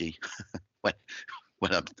bit cagey when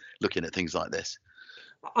I'm looking at things like this.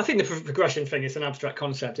 I think the progression thing is an abstract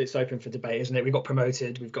concept. It's open for debate, isn't it? We got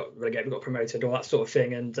promoted, we've got relegated, we got promoted, all that sort of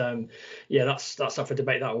thing. And yeah, that's up for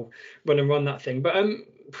debate. That'll run that thing. But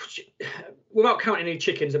without counting any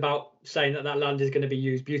chickens about saying that land is going to be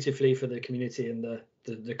used beautifully for the community and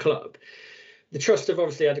the club, the Trust have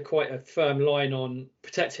obviously had quite a firm line on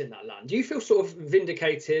protecting that land. Do you feel sort of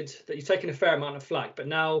vindicated that you've taken a fair amount of flack, but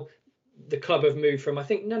now the club have moved from, I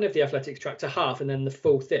think, none of the athletics track to half and then the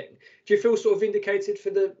full thing? Do you feel sort of vindicated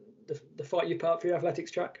for the fight you put up for your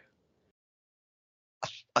athletics track?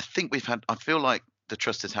 I think I feel like the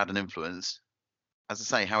Trust has had an influence. As I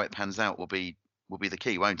say, how it pans out will be the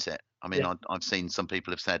key, won't it? I mean, yeah. I've seen some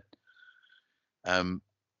people have said on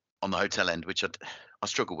the hotel end, which I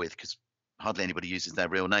struggle with, because hardly anybody uses their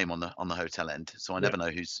real name on the hotel end, so I never know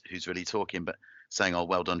who's really talking, but saying, "Oh,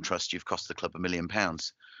 well done, Trust, you've cost the club £1 million."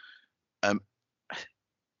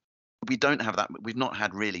 We don't have that. We've not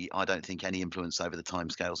had really, I don't think, any influence over the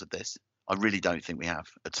timescales of this. I really don't think we have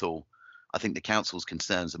at all. I think the council's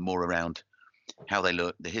concerns are more around how they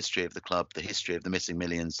look, the history of the club, the history of the missing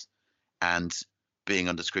millions, and being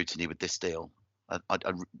under scrutiny with this deal.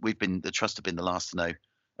 The Trust have been the last to know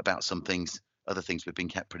about some things. Other things we've been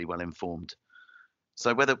kept pretty well informed.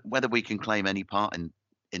 So whether we can claim any part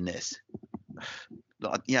in this,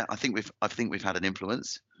 yeah, I think we've had an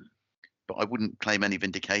influence, but I wouldn't claim any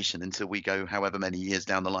vindication until we go however many years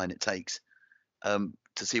down the line it takes to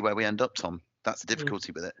see where we end up, Tom. That's the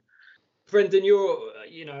difficulty with it. Brendan, you're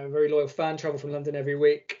a very loyal fan, travel from London every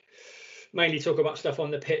week, mainly talk about stuff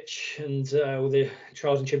on the pitch and all the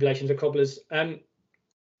trials and tribulations of cobblers.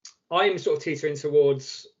 I'm sort of teetering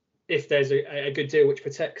towards, if there's a good deal which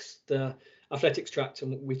protects the athletics tract,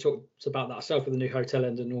 and we talked about that ourselves with the new hotel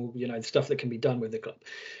end and all the stuff that can be done with the club.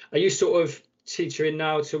 Are you sort of teetering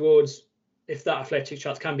now towards, if that athletics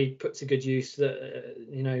tract can be put to good use, that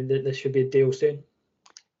that there should be a deal soon?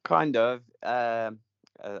 Kind of. I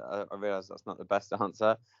realise that's not the best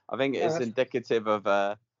answer. I think it's indicative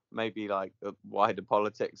of maybe like the wider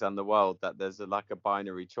politics and the world, that there's like a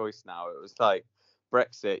binary choice now. It was like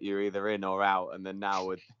Brexit, you're either in or out, and then now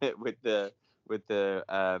with the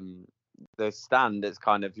stand, it's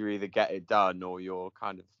kind of you either get it done or you're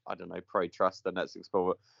kind of, I don't know, pro-Trust, and let's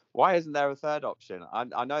explore. Why isn't there a third option?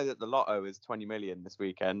 I know that the lotto is 20 million this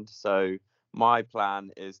weekend, so my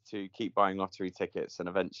plan is to keep buying lottery tickets and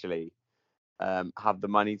eventually have the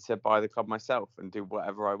money to buy the club myself and do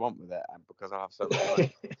whatever I want with it, and because I have so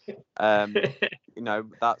much money.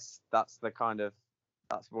 That's the kind of,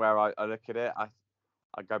 that's where I look at it.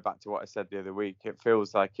 I go back to what I said the other week. It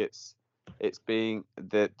feels like it's being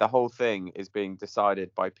the whole thing is being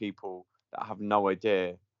decided by people that have no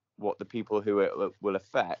idea what the people who it will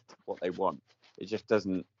affect, what they want. It just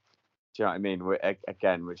doesn't. Do you know what I mean?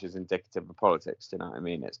 Again, which is indicative of politics. Do you know what I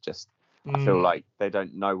mean? It's just, I feel like they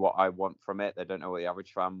don't know what I want from it. They don't know what the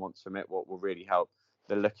average fan wants from it. What will really help?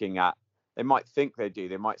 They're looking at. They might think they do.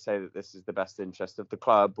 They might say that this is the best interest of the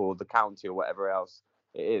club or the county or whatever else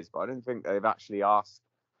it is, but I don't think they've actually asked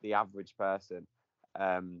the average person.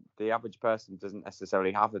 The average person doesn't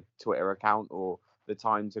necessarily have a Twitter account or the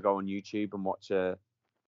time to go on YouTube and watch a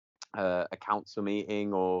council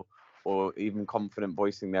meeting or even confident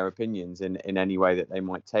voicing their opinions in any way that they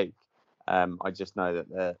might take. I just know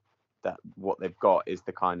that what they've got is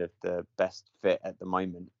the kind of the best fit at the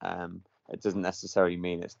moment. It doesn't necessarily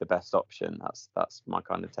mean it's the best option. That's my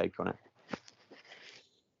kind of take on it.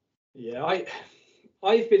 Yeah,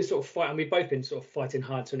 I've been sort of fighting, we've both been sort of fighting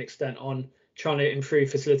hard to an extent on trying to improve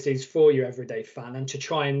facilities for your everyday fan and to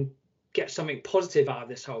try and get something positive out of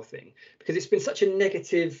this whole thing, because it's been such a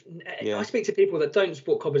negative. Yeah. I speak to people that don't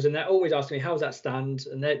support Cobblers and they're always asking me, how's that stand?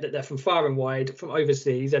 And they're from far and wide, from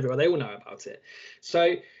overseas, everywhere. They all know about it.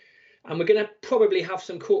 So, and we're going to probably have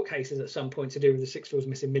some court cases at some point to do with the Sixfields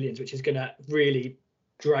missing millions, which is going to really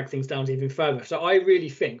drag things down even further. So I really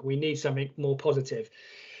think we need something more positive.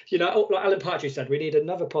 Like Alan Partridge said, we need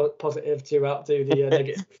another positive to outdo the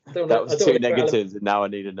negative. That was two negatives, and now I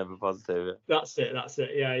need another positive. That's it.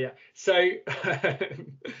 Yeah. So,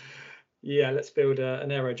 yeah, let's build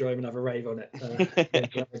an aerodrome and have a rave on it.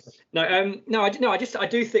 I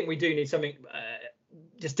do think we do need something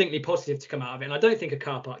distinctly positive to come out of it, and I don't think a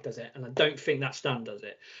car park does it, and I don't think that stand does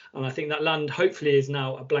it, and I think that land hopefully is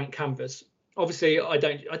now a blank canvas obviously, I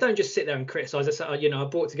don't just sit there and criticise. I said, I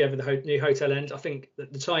brought together the new hotel end. I think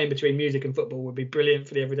that the tie-in between music and football would be brilliant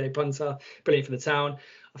for the everyday punter, brilliant for the town.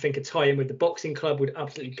 I think a tie-in with the boxing club would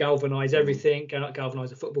absolutely galvanise everything,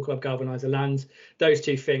 galvanise the football club, galvanise the land. Those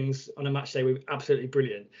two things on a match day would be absolutely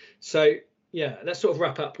brilliant. So, yeah, let's sort of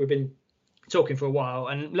wrap up. We've been talking for a while,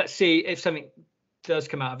 and let's see if something does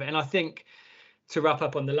come out of it. And I think to wrap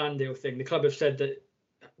up on the land deal thing, the club have said that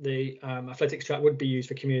the athletics track would be used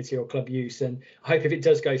for community or club use, and I hope if it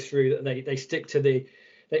does go through that they stick to they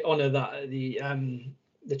honour that the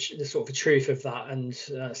sort of the truth of that, and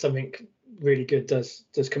something really good does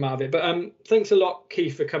come out of it. But thanks a lot,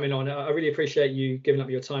 Keith, for coming on. I really appreciate you giving up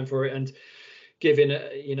your time for it and giving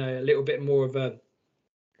a little bit more of a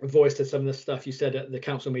voice to some of the stuff you said at the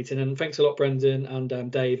council meeting. And thanks a lot, Brendan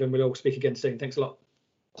and Dave, and we'll all speak again soon. Thanks a lot.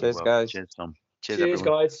 Cheers, guys. Cheers, Tom. Cheers everyone.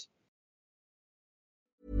 Guys.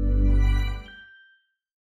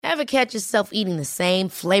 Ever catch yourself eating the same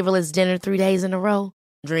flavorless dinner 3 days in a row?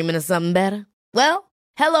 Dreaming of something better? Well,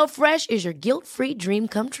 HelloFresh is your guilt-free dream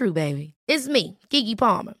come true, baby. It's me, Keke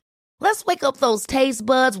Palmer. Let's wake up those taste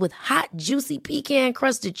buds with hot, juicy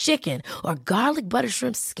pecan-crusted chicken or garlic butter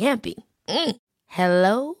shrimp scampi.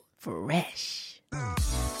 Hello Fresh.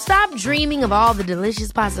 Stop dreaming of all the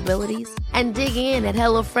delicious possibilities and dig in at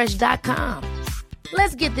HelloFresh.com.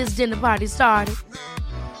 Let's get this dinner party started.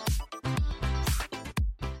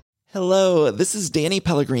 Hello, this is Danny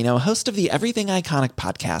Pellegrino, host of the Everything Iconic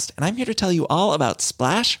podcast, and I'm here to tell you all about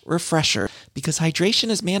Splash Refresher, because hydration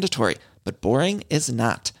is mandatory, but boring is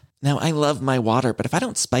not. Now, I love my water, but if I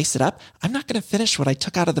don't spice it up, I'm not going to finish what I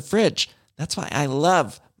took out of the fridge. That's why I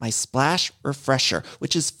love my Splash Refresher,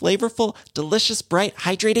 which is flavorful, delicious, bright,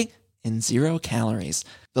 hydrating, and 0 calories.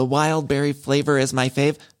 The wild berry flavor is my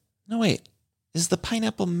fave. No, wait, is the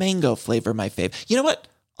pineapple mango flavor my fave? You know what?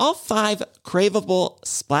 All 5 craveable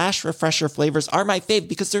Splash Refresher flavors are my fave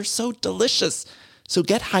because they're so delicious. So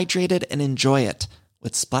get hydrated and enjoy it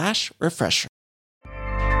with Splash Refresher.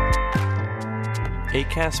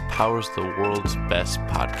 Acast powers the world's best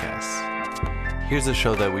podcasts. Here's a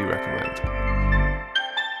show that we recommend.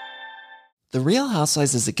 The Real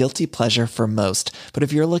Housewives is a guilty pleasure for most, but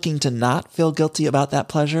if you're looking to not feel guilty about that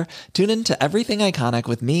pleasure, tune in to Everything Iconic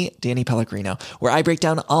with me, Danny Pellegrino, where I break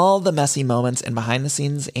down all the messy moments and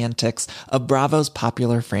behind-the-scenes antics of Bravo's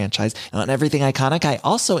popular franchise. And on Everything Iconic, I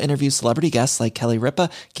also interview celebrity guests like Kelly Ripa,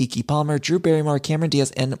 Keke Palmer, Drew Barrymore, Cameron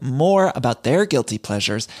Diaz, and more about their guilty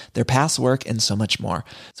pleasures, their past work, and so much more.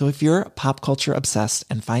 So if you're pop culture obsessed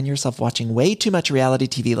and find yourself watching way too much reality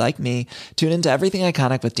TV like me, tune in to Everything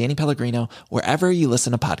Iconic with Danny Pellegrino, wherever you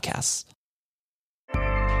listen to podcasts.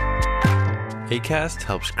 Acast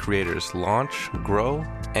helps creators launch, grow,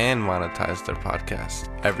 and monetize their podcasts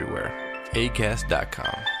everywhere.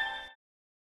 Acast.com.